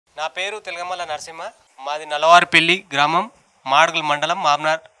నా పేరు తెలగమల్ల నరసింహ. మాది నల్లవారిపల్లి గ్రామం, మాడుగుల మండలం,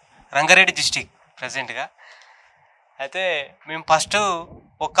 మామ్నార్, రంగారెడ్డి డిస్టిక్ ప్రెసెంట్గా. అయితే మేము ఫస్ట్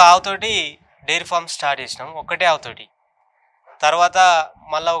ఒక్క ఆవుతోటి డైరీ ఫామ్ స్టార్ట్ చేసినాం, ఒక్కటే ఆవుతోటి. తర్వాత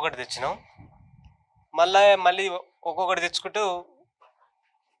మళ్ళీ ఒకటి తెచ్చినాం, మళ్ళీ ఒక్కొక్కటి తెచ్చుకుంటూ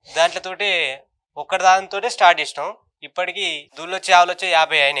దాంట్లతోటి ఒక్కటి దానితోటే స్టార్ట్ చేసినాం. ఇప్పటికీ దూళ్ళు వచ్చి ఆవులు వచ్చి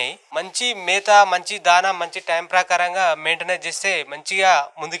 50 అయినాయి. మంచి మేత, మంచి దానా, మంచి టైం ప్రకారంగా మెయింటెనెన్స్ చేస్తే మంచిగా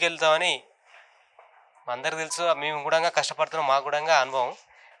ముందుకెళ్తామని అందరికి తెలుసు. మేము కూడా కష్టపడుతున్నాం, మాకు కూడా అనుభవం.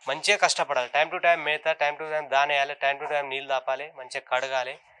 మంచిగా కష్టపడాలి, టైం టు టైం మేత, టైం టు టైం దాన వేయాలి, టైం టు టైం నీళ్ళు తాపాలి, మంచిగా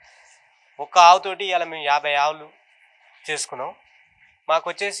కడగాలి. ఒక్క ఆవుతోటి ఇలా మేము 50 ఆవులు చేసుకున్నాం. మాకు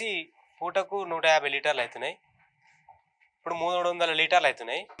వచ్చేసి పూటకు 150 లీటర్లు అవుతున్నాయి. ఇప్పుడు 300 లీటర్లు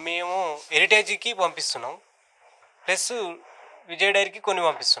అవుతున్నాయి. మేము హెరిటేజ్కి పంపిస్తున్నాం, ప్లస్ విజయ్ డైరీకి కొన్ని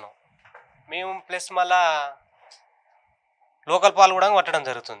పంపిస్తున్నాం మేము, ప్లస్ మళ్ళా లోకల్ పాలు కూడా పట్టడం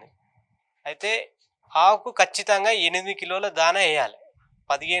జరుగుతుంది. అయితే ఆవుకు ఖచ్చితంగా 8 కిలోల దానా వేయాలి.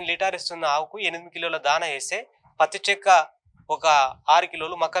 15 లీటర్ ఇస్తున్న ఆవుకు 8 కిలోల దానా వేస్తే పత్తి చెక్క ఒక 6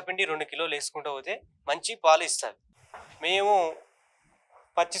 కిలోలు, మక్కపిండి 2 కిలోలు వేసుకుంటూ పోతే మంచి పాలు ఇస్తుంది. మేము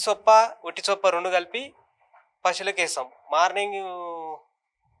పచ్చి సొప్ప, ఒట్టి సొప్ప 2 కలిపి పశువులకు వేస్తాం. మార్నింగ్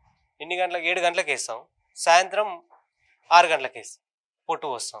ఎన్ని గంటలకు? 7 గంటలకు వేస్తాం. సాయంత్రం 6 గంటలకు వేస్తాం, పొట్టు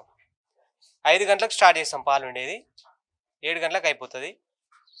వస్తాం. 5 గంటలకు స్టార్ట్ చేస్తాం పాలు ఉండేది, 7 గంటలకు అయిపోతుంది.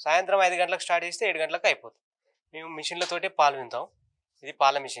 సాయంత్రం 5 గంటలకు స్టార్ట్ చేస్తే 7 గంటలకు అయిపోతుంది. మేము మిషన్లతోటే పాలు వింటాం. ఇది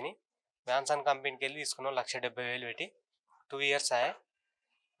పాల మిషన్, మ్యాన్సన్ కంపెనీకి వెళ్ళి తీసుకున్నాం, 1,70,000 పెట్టి. 2 ఇయర్స్ అయ్యాయి.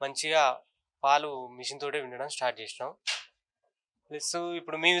 మంచిగా పాలు మిషన్ తోటే వినడం స్టార్ట్ చేసినాం. ప్లస్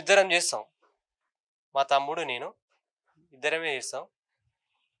ఇప్పుడు మేము ఇద్దరం చేస్తాం, మా తమ్ముడు నేను ఇద్దరమే చేస్తాం.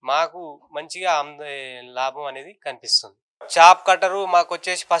 మాకు మంచిగా లాభం అనేది కనిపిస్తుంది. చాప్ కట్టరు మాకు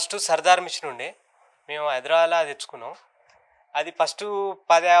వచ్చేసి ఫస్ట్ సర్దార్ మిషన్ ఉండే, మేము హైదరాబాద్లో తెచ్చుకున్నాం. అది ఫస్ట్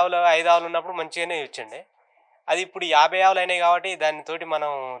 10 ఆవులు 5 ఆవులు ఉన్నప్పుడు మంచిగానే ఇచ్చండి. అది ఇప్పుడు 50 ఆవులు అయినాయి కాబట్టి దానితోటి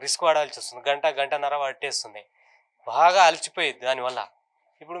మనం రిస్క్ పడాల్సి వస్తుంది. గంటన్నర పట్టేస్తుంది, బాగా అలసిపోయేది దానివల్ల.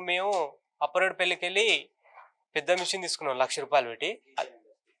 ఇప్పుడు మేము అప్పరేడుపల్లికి వెళ్ళి పెద్ద మిషన్ తీసుకున్నాం, 1,00,000 రూపాయలు పెట్టి.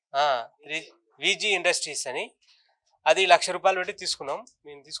 విజీ ఇండస్ట్రీస్ అని, అది 1,00,000 రూపాయలు పెట్టి తీసుకున్నాం.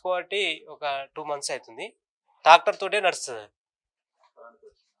 మేము తీసుకోబట్టి ఒక 2 మంత్స్ అవుతుంది. ట్రాక్టర్ తోటే నడుస్తుంది,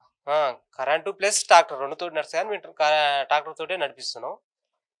 కరెంటు ప్లస్ ట్రాక్టర్ 2 తోటి నడుస్తుంది. కానీ మేము ట్రాక్టర్ తోటే నడిపిస్తున్నాం.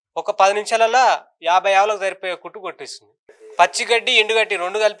 ఒక 10 నిమిషాలలో 50 ఆవులకు సరిపోయే కుట్టు కొట్టిస్తుంది. పచ్చి గడ్డి, ఎండుగడ్డి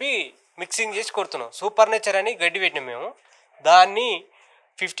 2 కలిపి మిక్సింగ్ చేసి కొడుతున్నాం. సూపర్ నేచర్ అని గడ్డి పెట్టినాం మేము, దాన్ని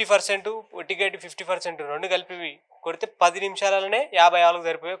 50%, ఒట్టి గడ్డి 50% 2 కలిపి కొడితే 10 నిమిషాలలోనే 50 ఆవులకు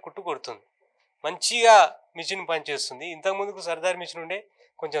సరిపోయే కుట్టు కొడుతుంది. మంచిగా మిషన్ పనిచేస్తుంది. ఇంతకుముందుకు సర్దార్ మిషన్ ఉండే,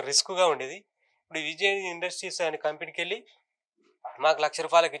 కొంచెం రిస్క్గా ఉండేది. ఇప్పుడు విజయ్ ఇండస్ట్రీస్ అనే కంపెనీకి వెళ్ళి మాకు 1,00,000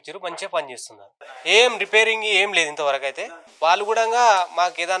 రూపాయలకి ఇచ్చారు, మంచిగా పనిచేస్తున్నారు. ఏం రిపేరింగ్ ఏం లేదు ఇంతవరకు. అయితే వాళ్ళు కూడా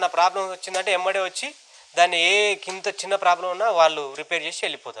మాకు ఏదైనా ప్రాబ్లం వచ్చిందంటే ఎమ్మడే వచ్చి దాన్ని కింద చిన్న ప్రాబ్లం ఉన్నా వాళ్ళు రిపేర్ చేసి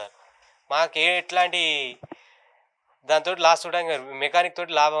వెళ్ళిపోతారు. మాకు ఎట్లాంటి దాంతో లాస్ చూడంగా, మెకానిక్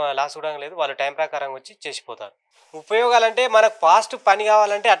తోటి లాస్ చూడంగా లేదు. వాళ్ళు టైం ప్రకారం వచ్చి చేసిపోతారు. ఉపయోగాలంటే మనకు ఫాస్ట్ పని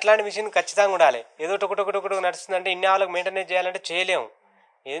కావాలంటే అట్లాంటి మిషన్ ఖచ్చితంగా ఉండాలి. ఏదో ఒకటి నడుస్తుందంటే ఇన్ని ఆవులకు మెయింటెనెన్స్ చేయాలంటే చేయలేము.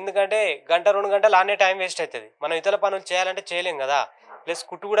 ఎందుకంటే 1-2 గంటలు ఆనే టైం వేస్ట్ అవుతుంది. మనం ఇతర పనులు చేయాలంటే చేయలేం కదా. ప్లస్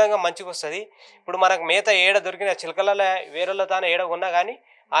కుట్టు కూడా మంచిగా వస్తుంది. ఇప్పుడు మనకు మేత ఏడ దొరికిన చిలకలలో వేరేళ్ళ తాను ఏడ ఉన్నా కానీ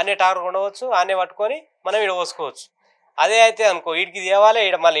ఆనే టాక్టర్ ఉండవచ్చు, ఆనే పట్టుకొని మనం ఈడ పోసుకోవచ్చు. అదే అయితే అనుకో, ఈడికి తేవాలి,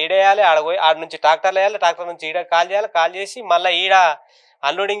 ఈడ మళ్ళీ ఈడేయాలి, ఆడ నుంచి ట్రాక్టర్లు వేయాలి, ట్రాక్టర్ నుంచి ఈడ కాల్ చేయాలి, కాల్ చేసి మళ్ళీ ఈడ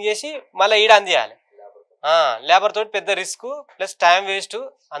అన్లోడింగ్ చేసి మళ్ళీ ఈడ అందియాలి. లేబర్ తోటి పెద్ద రిస్క్ ప్లస్ టైం వేస్ట్.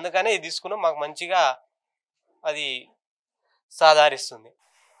 అందుకనే ఇది తీసుకున్నాం, మాకు మంచిగా అది సాధారిస్తుంది.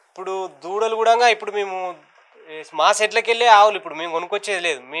 ఇప్పుడు దూడలు కూడా ఇప్పుడు మేము మా సెట్లకి వెళ్ళే ఆవులు ఇప్పుడు మేము కొనుక్కొచ్చేది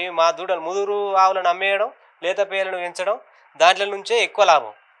లేదు. మా దూడలు ముదురు ఆవులను అమ్మేయడం, లేత పేలను పెంచడం, దాంట్లో నుంచే ఎక్కువ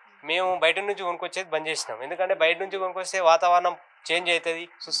లాభం. మేము బయట నుంచి కొనుక్కొచ్చేది బంద్ చేసినాం. ఎందుకంటే బయట నుంచి కొనుక్కొస్తే వాతావరణం చేంజ్ అవుతుంది,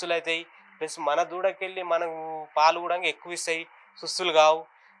 సుస్తులు అవుతాయి. ప్లస్ మన దూడకి వెళ్ళి మనకు పాలు కూడా ఎక్కువ ఇస్తాయి, సుస్తులు కావు,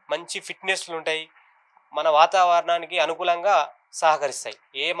 మంచి ఫిట్నెస్లు ఉంటాయి, మన వాతావరణానికి అనుకూలంగా సహకరిస్తాయి.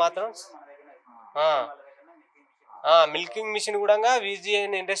 ఏ మాత్రం మిల్కింగ్ మిషన్ కూడా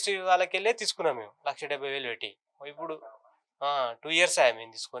విజిఎన్ ఇండస్ట్రీ వాళ్ళకి వెళ్ళే తీసుకున్నాం మేము, 1,70,000 పెట్టి. ఇప్పుడు 2 ఇయర్స్ అయ్యా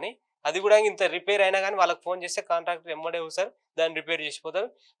మేము తీసుకొని. అది కూడా ఇంత రిపేర్ అయినా కానీ వాళ్ళకి ఫోన్ చేస్తే కాంట్రాక్టర్ ఎమ్మడే వస్తారు, దాన్ని రిపేర్ చేసిపోతారు.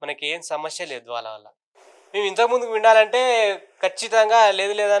 మనకి ఏం సమస్య లేదు వాళ్ళ వల్ల. మేము ఇంతకుముందుకు వినాలంటే ఖచ్చితంగా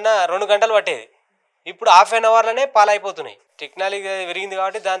లేదన్నా 2 గంటలు పట్టేది. ఇప్పుడు హాఫ్ అన్ అవర్లోనే పాలు అయిపోతున్నాయి. టెక్నాలజీ పెరిగింది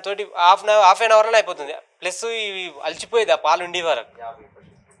కాబట్టి దాంతో హాఫ్ అన్ అవర్లోనే అయిపోతుంది. ప్లస్ ఇవి అలసిపోయేది ఆ పాలు ఉండే వరకు.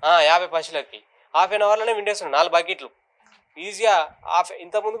 50 పశువులకి హాఫ్ అన్ అవర్లోనే విండేస్తున్నాం, 4 బకెట్లు ఈజీగా.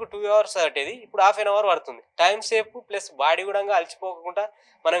 ఇంతకుముందుకు 2 అవర్స్ పట్టేది, ఇప్పుడు హాఫ్ అన్ అవర్ పడుతుంది. టైం సేఫ్ ప్లస్ బాడీ కూడా అలసిపోకుండా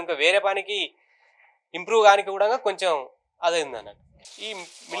మనం ఇంకా వేరే పనికి ఇంప్రూవ్ కానికి కూడా కొంచెం అదైంది అన్నట్టు. ఈ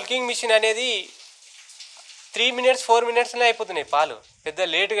మిల్కింగ్ మిషన్ అనేది 3 minutes 4 minutesలో అయిపోతున్నాయి పాలు, పెద్ద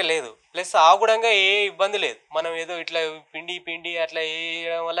లేటుగా లేదు. ప్లస్ ఆగుడంగా ఏ ఇబ్బంది లేదు. మనం ఏదో ఇట్లా పిండి అట్లా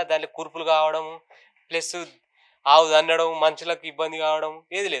వేయడం వల్ల దాంట్లో కురుపులు కావడం, ప్లస్ ఆవు దన్నడం, మనుషులకు ఇబ్బంది కావడం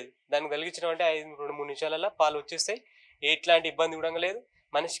ఏది లేదు. దాన్ని కలిగించడం అంటే 2-3 నిమిషాలలో పాలు వచ్చేస్తాయి. ఎట్లాంటి ఇబ్బంది కూడా లేదు.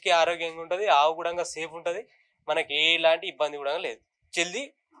 మనిషికి ఆరోగ్యంగా ఉంటుంది, ఆవు కూడా సేఫ్ ఉంటుంది, మనకి ఎలాంటి ఇబ్బంది కూడా లేదు, జల్దీ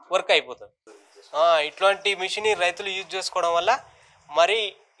వర్క్ అయిపోతుంది. ఇట్లాంటి మిషన్ రైతులు యూజ్ చేసుకోవడం వల్ల మరి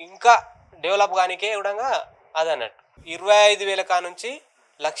ఇంకా డెవలప్ కానికే కూడా అదన్నట్టు. 25,000 కా నుంచి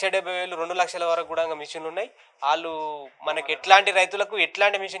 1,70,000 2 లక్షల వరకు కూడా మిషన్లు ఉన్నాయి. వాళ్ళు మనకి ఎట్లాంటి రైతులకు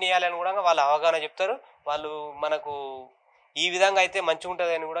ఎట్లాంటి మిషన్ ఇవ్వాలని కూడా వాళ్ళు అవగాహన చెప్తారు. వాళ్ళు మనకు ఈ విధంగా అయితే మంచిగా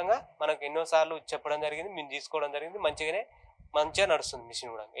ఉంటుంది అని కూడా మనకు ఎన్నోసార్లు చెప్పడం జరిగింది, మేము తీసుకోవడం జరిగింది. మంచిగా నడుస్తుంది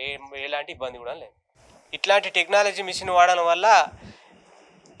మిషన్ కూడా, ఎలాంటి ఇబ్బంది కూడా లేదు. ఇట్లాంటి టెక్నాలజీ మిషన్ వాడడం వల్ల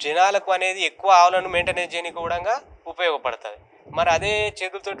జనాలకు అనేది ఎక్కువ ఆవులను మెయింటెనెన్స్ చేయడానికి కూడా ఉపయోగపడుతుంది. మరి అదే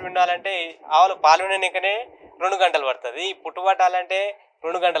చేతులతో వినాలంటే ఆవులు పాలు వినడానికనే 2 గంటలు పడుతుంది, పుట్టుబట్టాలంటే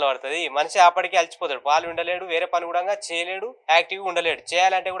 2 గంటలు పడుతుంది. మనిషి అప్పటికి అలసిపోతాడు, పాలు విండలేడు, వేరే పని కూడా చేయలేడు, యాక్టివ్గా ఉండలేడు,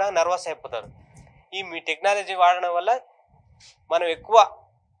 చేయాలంటే కూడా నర్వస్ అయిపోతారు. మీ టెక్నాలజీ వాడడం వల్ల మనం ఎక్కువ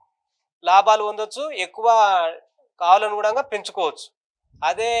లాభాలు పొందొచ్చు, ఎక్కువ ఆవులను కూడా పెంచుకోవచ్చు.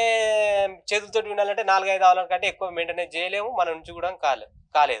 అదే చేతులతో వినాలంటే 4-5 ఆవుల కంటే ఎక్కువ మెయింటెనెన్స్ చేయలేము, మన నుంచి కూడా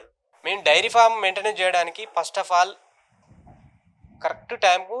కాలేదు. మేము డైరీ ఫామ్ మెయింటెనెన్స్ చేయడానికి ఫస్ట్ ఆఫ్ ఆల్ కరెక్ట్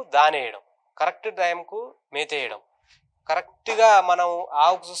టైంకు దానేయడం, కరెక్ట్ టైంకు మేతేయడం, కరెక్ట్గా మనం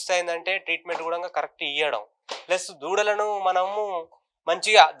ఆవుకు చూస్తాయిందంటే ట్రీట్మెంట్ కూడా కరెక్ట్ ఇవ్వడం, ప్లస్ దూడలను మనము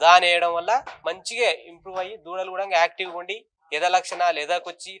మంచిగా దానేయడం వల్ల మంచిగా ఇంప్రూవ్ అయ్యి దూడలు కూడా యాక్టివ్గా ఉండి ఎద లక్షణాలు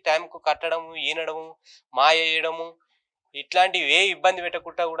ఎదకొచ్చి టైంకు కట్టడము, ఈనడము, మాయ వేయడము, ఇట్లాంటివి ఏ ఇబ్బంది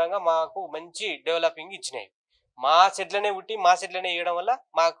పెట్టకుండా కూడా మాకు మంచి డెవలపింగ్ ఇచ్చినాయి. మా సెట్లనే పుట్టి మా సెట్లనే ఇవ్వడం వల్ల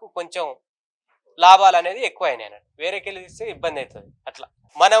మాకు కొంచెం లాభాలు అనేది ఎక్కువ అయినాయి అన్నట్టు. వేరేకెళ్ళి తీస్తే ఇబ్బంది అవుతుంది. అట్లా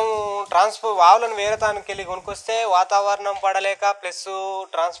మనం ఆవులను వేరే తానికి వెళ్ళి కొనుక్కొస్తే వాతావరణం పడలేక ప్లస్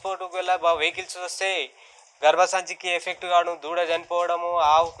ట్రాన్స్పోర్ట్ వెహికల్స్ వస్తే గర్భసంచికి ఎఫెక్ట్ కావడం, దూడ చనిపోవడము,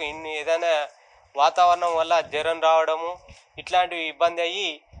 ఆవుకు ఏదైనా వాతావరణం వల్ల జ్వరం రావడము, ఇట్లాంటివి ఇబ్బంది అయ్యి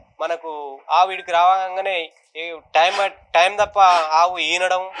మనకు ఆవు వీడికి రాగానే టైం తప్ప ఆవు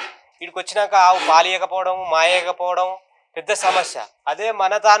ఈనడం, వీడికి వచ్చినాక ఆవు పాలియకపోవడం, మాయకపోవడం పెద్ద సమస్య. అదే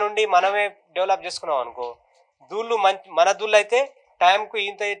మన నుండి మనమే డెవలప్ చేసుకున్నాం అనుకో, దూళ్ళు మన దూళ్ళు అయితే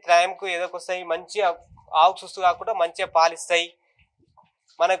టైంకు ఎదకొస్తాయి, మంచిగా ఆవుకు సుస్తు కాకుండా మంచిగా పాలిస్తాయి.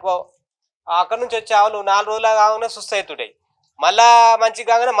 మనకు అక్కడ నుంచి వచ్చే ఆవులు 4 రోజులు కాగానే సుస్తు అవుతుంటాయి, మళ్ళా మంచిగా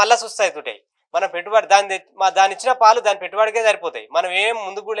కాగానే మళ్ళీ సుస్తు అవుతుంటాయి. మనం పెట్టుబడి దాని ఇచ్చిన పాలు దాని పెట్టుబడికే సరిపోతాయి, మనం ఏం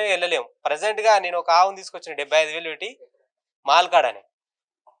ముందుకు కూడా వెళ్ళలేము. ప్రజెంట్గా నేను ఒక ఆవును తీసుకొచ్చిన 75,000 పెట్టి మాల్కాడని,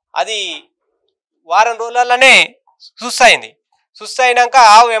 అది వారం రోజులలోనే సుస్తు అయినాక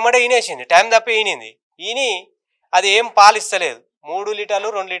ఆవు వెంబడే ఈనేసింది, టైం తప్పి ఈని అది ఏం పాలు ఇస్తలేదు, 3 లీటర్లు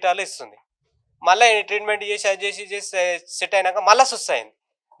 2 లీటర్లు ఇస్తుంది. మళ్ళీ ట్రీట్మెంట్ చేసి అది చేసి సెట్ అయినాక మళ్ళీ సుస్తు అయింది.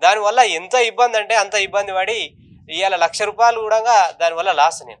 దానివల్ల ఎంత ఇబ్బంది అంటే అంత ఇబ్బంది పడి ఇవాళ ₹1,00,000 కూడా దానివల్ల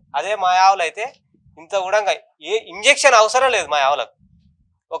లాస్ నేను. అదే మా ఆవులు అయితే ఇంత కూడా ఏ ఇంజెక్షన్ అవసరం లేదు. మా ఆవులకు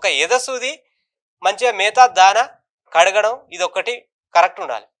ఒక ఎదసూది, మంచిగా మేత, దాన, కడగడం, ఇది ఒక్కటి కరెక్ట్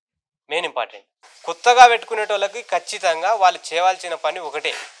ఉండాలి, మెయిన్ ఇంపార్టెంట్. కొత్తగా పెట్టుకునేటోళ్ళకి ఖచ్చితంగా వాళ్ళు చేయవలసిన పని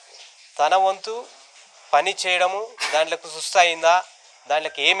ఒకటే, తన వంతు పని చేయడము. దాంట్లోకి సుస్తు అయిందా,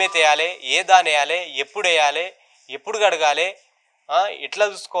 దాంట్లోకి ఏమైతే వేయాలి, ఏ దాని వేయాలి, ఎప్పుడు వేయాలి, ఎప్పుడు కడగాలి, ఎట్లా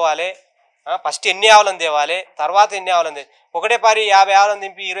చూసుకోవాలి, ఫస్ట్ ఎన్ని ఆవులను తేవాలి, తర్వాత ఎన్ని ఆవులను ఒకటే పారి 50 ఆవులను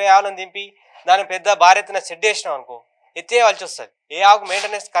దింపి 20 ఆవులను దింపి దాని పెద్ద భారెత్తున సెట్ చేసినాం అనుకో, ఎత్తేయవలసి వస్తుంది. ఏ ఆవుకు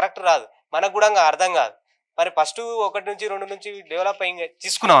మెయింటెనెన్స్ కరెక్ట్ రాదు, మనకు కూడా అర్థం కాదు. మరి ఫస్ట్ 1 నుంచి 2 నుంచి డెవలప్ అయ్యి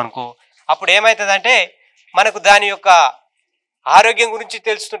తీసుకున్నాం అనుకో, అప్పుడు ఏమవుతుందంటే మనకు దాని యొక్క ఆరోగ్యం గురించి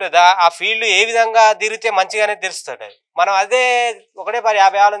తెలుస్తుంటుంది, ఆ ఫీల్డ్ ఏ విధంగా తిరిగితే మంచిగానే తెలుస్తుంది. మనం అదే ఒకటే పారి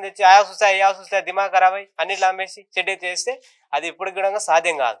 50 ఆవులను తెచ్చి ఆవు చూస్తాయి దిమాగ్ ఖరాబ్ అయ్యి అన్నిట్లో అమ్మేసి షెడ్ చేస్తే అది ఇప్పుడు కూడా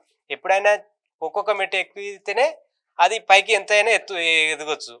సాధ్యం కాదు. ఎప్పుడైనా ఒక్కొక్క మెట్టు ఎక్కితేనే అది పైకి ఎంతైనా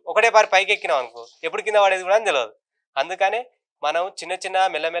ఎదగొచ్చు. ఒకటే పారి పైకి ఎక్కినాం అనుకో ఎప్పుడు కింద పడేది కూడా తెలియదు. అందుకనే మనం చిన్న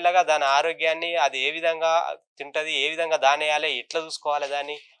మెల్లమెల్లగా దాని ఆరోగ్యాన్ని, అది ఏ విధంగా తింటుంది, ఏ విధంగా దాని వేయాలి, ఎట్లా చూసుకోవాలి,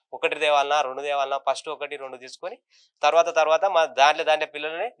 దాన్ని 1 తేవాలన్నా 2 తేవాలన్నా ఫస్ట్ 1 2 తీసుకొని తర్వాత మా దాంట్లో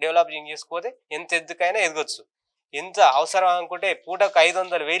పిల్లల్ని డెవలపింగ్ చేసుకోతే ఎంత ఎద్దుకైనా ఎదగొచ్చు. ఎంత అవసరం అనుకుంటే పూటకు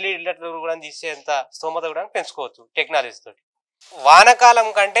 500,000 లీటర్లు కూడా తీసేంత స్తోమత కూడా పెంచుకోవచ్చు టెక్నాలజీ తోటి. వానకాలం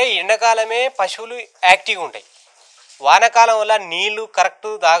కంటే ఎండాకాలమే పశువులు యాక్టివ్గా ఉంటాయి. వానకాలం వల్ల నీళ్లు కరెక్ట్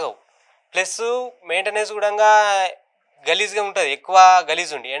తాగవు, ప్లస్ మెయింటెనెన్స్ కూడా గలీజ్గా ఉంటుంది, ఎక్కువ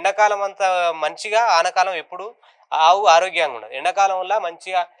గలీజ్ ఉండి. ఎండాకాలం అంత మంచిగా ఆనకాలం ఎప్పుడు ఆవు ఆరోగ్యంగా ఉండదు. ఎండాకాలం వల్ల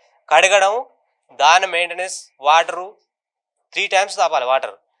మంచిగా కడగడం, దాని మెయింటెనెన్స్, వాటరు 3 times తాపాలి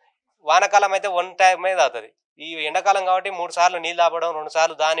వాటర్. వానకాలం అయితే 1 time తాగుతుంది. ఈ ఎండాకాలం కాబట్టి 3 సార్లు నీళ్ళు ఆపడం, 2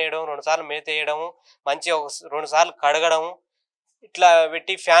 సార్లు దానేయడం, 2 సార్లు మేత వేయడం, మంచిగా 2 సార్లు కడగడం, ఇట్లా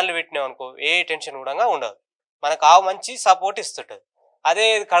పెట్టి ఫ్యాన్లు పెట్టినాం అనుకో ఏ టెన్షన్ కూడా ఉండదు. మనకు ఆవు మంచి సపోర్ట్ ఇస్తుంటుంది. అదే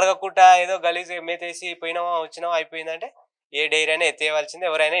కడగకుండా ఏదో గలీజ్ మేతేసి పోయినామా వచ్చినామా అయిపోయిందంటే ఏ డైరీ అయినా ఎత్తేయవలసిందే,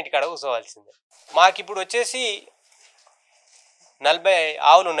 ఎవరైనా ఇంటికాడ కూర్చోవలసిందే. మాకు ఇప్పుడు వచ్చేసి 40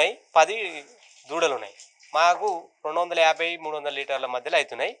 ఆవులు ఉన్నాయి, 10 దూడలు ఉన్నాయి. మాకు 250-300 లీటర్ల మధ్యలో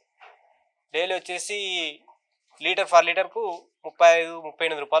అవుతున్నాయి. డైలీ వచ్చేసి లీటర్ ఫర్ లీటర్కు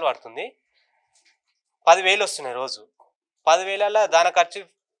 35-38 రూపాయలు పడుతుంది. 10,000 వస్తున్నాయి రోజు. 10,000 దాన ఖర్చు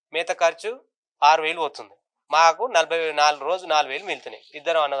మేత ఖర్చు 6,000 పోతుంది. మాకు 44 రోజు 4,000 మిగులుతున్నాయి.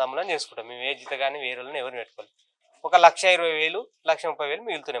 ఇద్దరం అన్నదమ్ములను చేసుకుంటాం. మేము ఏ జీత కానీ వేరే వాళ్ళని ఎవరు పెట్టుకోవాలి. 1,20,000 1,30,000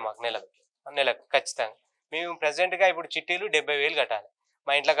 మిగులుతున్నాయి మాకు నెలకు ఖచ్చితంగా. మేము ప్రజెంట్గా ఇప్పుడు చిట్టీలు 70,000 కట్టాలి.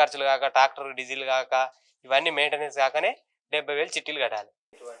 మా ఇంట్లో ఖర్చులు కాక, ట్రాక్టర్ డీజిల్ కాక, ఇవన్నీ మెయింటెనెన్స్ కాకనే 70,000 చిట్టీలు కట్టాలి.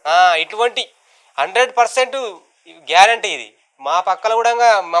 ఇటువంటి 100% గ్యారంటీ ఇది. మా పక్కల కూడా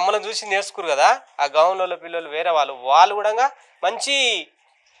మమ్మల్ని చూసి నేర్చుకురు కదా ఆ గౌన్ల పిల్లలు, వేరే వాళ్ళు కూడా మంచి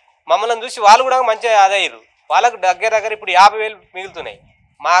మమ్మల్ని చూసి వాళ్ళు కూడా మంచిగా ఆదాయ్యారు. వాళ్ళకు దగ్గర ఇప్పుడు 50,000 మిగులుతున్నాయి.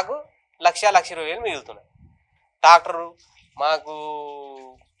 మాకు 1,20,000 మిగులుతున్నాయి. ట్రాక్టరు మాకు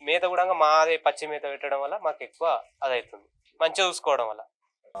మేత కూడా మాదే పచ్చి మేత పెట్టడం వల్ల మాకు ఎక్కువ అదవుతుంది, మంచిగా చూసుకోవడం వల్ల.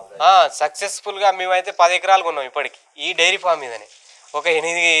 సక్సెస్ఫుల్గా మేమైతే 10 ఎకరాలు కొన్నాం ఇప్పటికి ఈ డైరీ ఫామ్ మీదనే. ఒక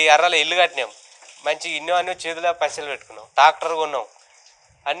 8 ఎర్రల ఇల్లు కట్టినాం, మంచి అన్నీ చేతిలో పైసలు పెట్టుకున్నాం, ట్రాక్టర్ కొన్నాం.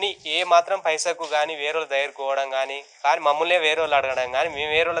 అన్నీ ఏ మాత్రం పైసకు కానీ వేరే వాళ్ళ దగ్గరకు పోవడం కానీ మమ్మల్నే వేరే వాళ్ళు అడగడం కానీ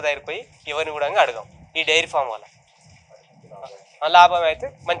మేము వేరే వాళ్ళ దగ్గరికి పోయి ఎవరిని కూడా అడగం. ఈ డైరీ ఫామ్ వల్ల లాభం అయితే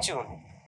మంచిగా ఉంది.